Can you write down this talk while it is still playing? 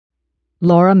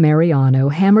Laura Mariano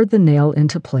hammered the nail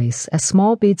into place as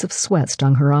small beads of sweat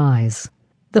stung her eyes.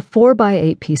 The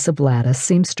 4x8 piece of lattice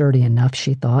seemed sturdy enough,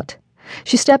 she thought.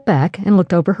 She stepped back and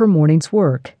looked over her morning's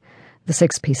work. The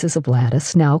 6 pieces of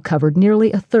lattice now covered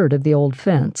nearly a third of the old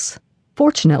fence.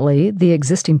 Fortunately, the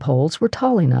existing poles were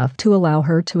tall enough to allow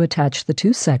her to attach the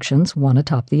 2 sections one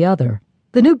atop the other.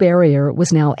 The new barrier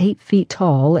was now 8 feet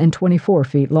tall and 24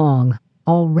 feet long.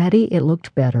 Already it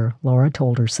looked better, Laura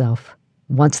told herself.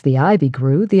 Once the ivy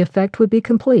grew, the effect would be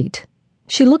complete.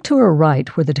 She looked to her right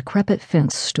where the decrepit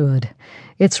fence stood.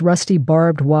 Its rusty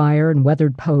barbed wire and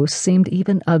weathered posts seemed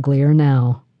even uglier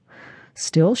now.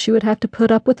 Still, she would have to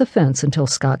put up with the fence until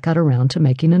Scott got around to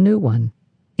making a new one.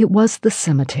 It was the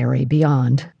cemetery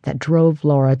beyond that drove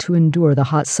Laura to endure the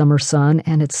hot summer sun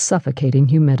and its suffocating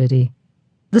humidity.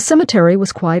 The cemetery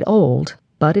was quite old,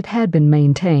 but it had been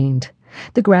maintained.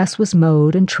 The grass was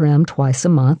mowed and trimmed twice a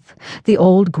month. The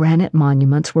old granite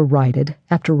monuments were righted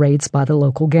after raids by the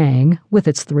local gang, with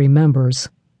its 3 members.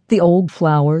 The old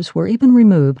flowers were even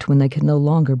removed when they could no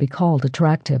longer be called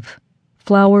attractive.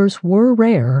 Flowers were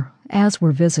rare, as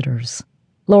were visitors.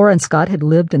 Laura and Scott had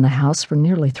lived in the house for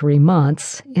nearly 3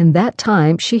 months. In that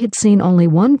time, she had seen only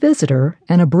 1 visitor,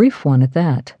 and a brief one at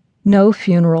that. No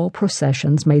funeral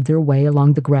processions made their way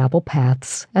along the gravel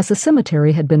paths, as the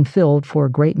cemetery had been filled for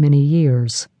a great many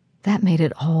years. That made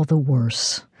it all the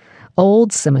worse.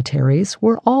 Old cemeteries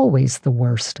were always the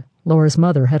worst, Laura's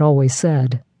mother had always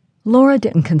said. Laura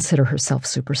didn't consider herself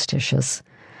superstitious,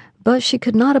 but she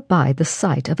could not abide the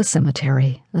sight of a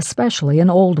cemetery, especially an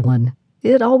old one.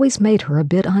 It always made her a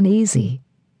bit uneasy.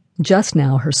 Just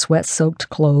now her sweat-soaked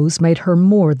clothes made her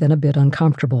more than a bit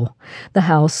uncomfortable. The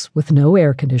house, with no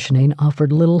air conditioning,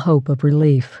 offered little hope of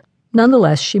relief.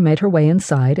 Nonetheless, she made her way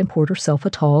inside and poured herself a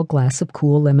tall glass of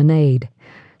cool lemonade.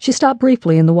 She stopped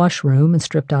briefly in the washroom and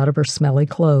stripped out of her smelly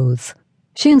clothes.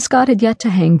 She and Scott had yet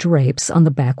to hang drapes on the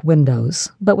back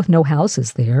windows, but with no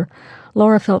houses there,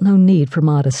 Laura felt no need for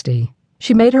modesty.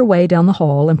 She made her way down the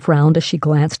hall and frowned as she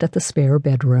glanced at the spare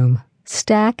bedroom.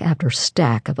 Stack after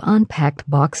stack of unpacked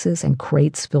boxes and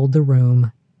crates filled the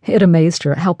room. It amazed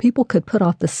her how people could put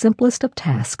off the simplest of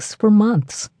tasks for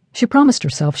months. She promised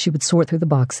herself she would sort through the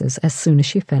boxes as soon as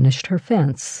she finished her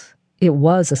fence. It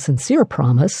was a sincere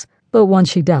promise, but one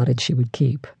she doubted she would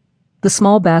keep. The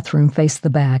small bathroom faced the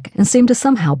back and seemed to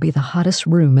somehow be the hottest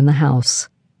room in the house.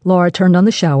 Laura turned on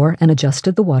the shower and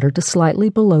adjusted the water to slightly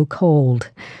below cold.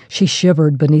 She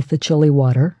shivered beneath the chilly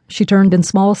water. She turned in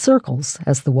small circles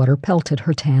as the water pelted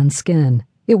her tan skin.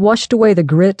 It washed away the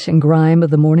grit and grime of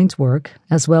the morning's work,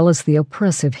 as well as the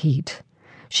oppressive heat.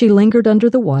 She lingered under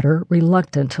the water,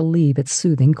 reluctant to leave its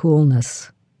soothing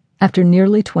coolness. After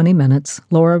nearly 20 minutes,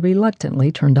 Laura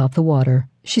reluctantly turned off the water.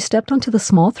 She stepped onto the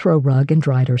small throw rug and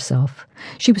dried herself.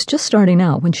 She was just starting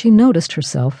out when she noticed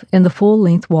herself in the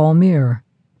full-length wall mirror.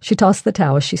 She tossed the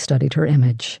towel as she studied her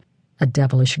image. A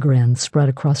devilish grin spread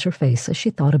across her face as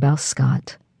she thought about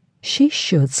Scott. She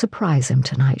should surprise him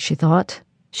tonight, she thought.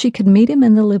 She could meet him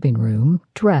in the living room,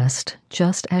 dressed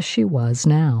just as she was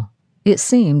now. It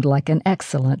seemed like an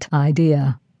excellent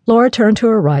idea. Laura turned to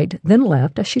her right, then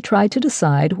left as she tried to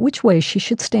decide which way she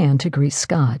should stand to greet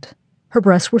Scott. Her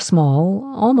breasts were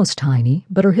small, almost tiny,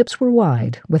 but her hips were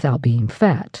wide, without being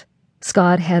fat.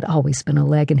 Scott had always been a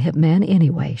leg and hip man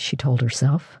anyway, she told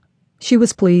herself. She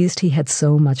was pleased he had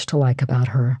so much to like about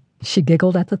her. She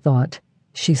giggled at the thought.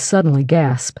 She suddenly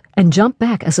gasped and jumped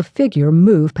back as a figure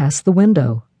moved past the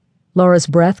window. Laura's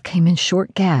breath came in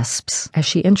short gasps as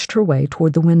she inched her way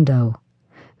toward the window.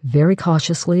 Very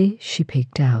cautiously, she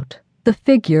peeked out. The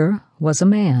figure was a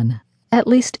man. At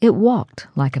least it walked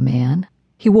like a man.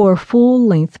 He wore a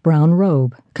full-length brown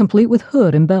robe, complete with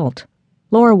hood and belt.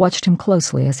 Laura watched him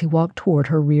closely as he walked toward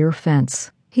her rear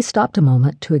fence. He stopped a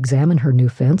moment to examine her new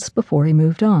fence before he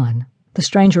moved on. The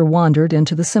stranger wandered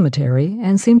into the cemetery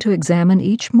and seemed to examine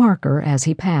each marker as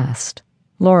he passed.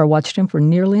 Laura watched him for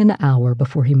nearly an hour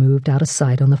before he moved out of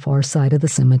sight on the far side of the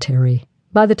cemetery.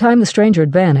 By the time the stranger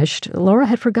had vanished, Laura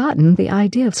had forgotten the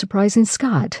idea of surprising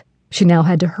Scott. She now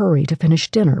had to hurry to finish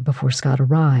dinner before Scott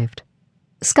arrived.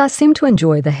 Scott seemed to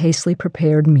enjoy the hastily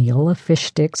prepared meal of fish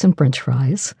sticks and French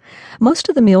fries. Most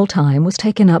of the meal time was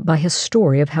taken up by his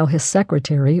story of how his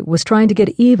secretary was trying to get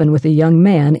even with a young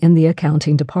man in the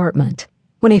accounting department.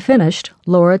 When he finished,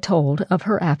 Laura told of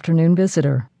her afternoon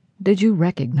visitor. "Did you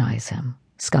recognize him?"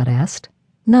 Scott asked.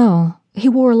 "No, he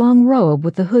wore a long robe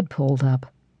with the hood pulled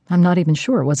up. I'm not even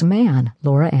sure it was a man,"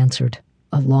 Laura answered.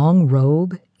 "A long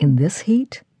robe in this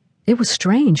heat?" "It was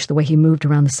strange the way he moved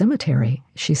around the cemetery,"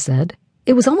 she said.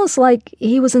 "It was almost like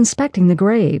he was inspecting the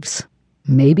graves.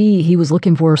 Maybe he was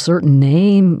looking for a certain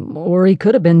name, or he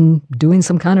could have been doing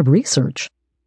some kind of research."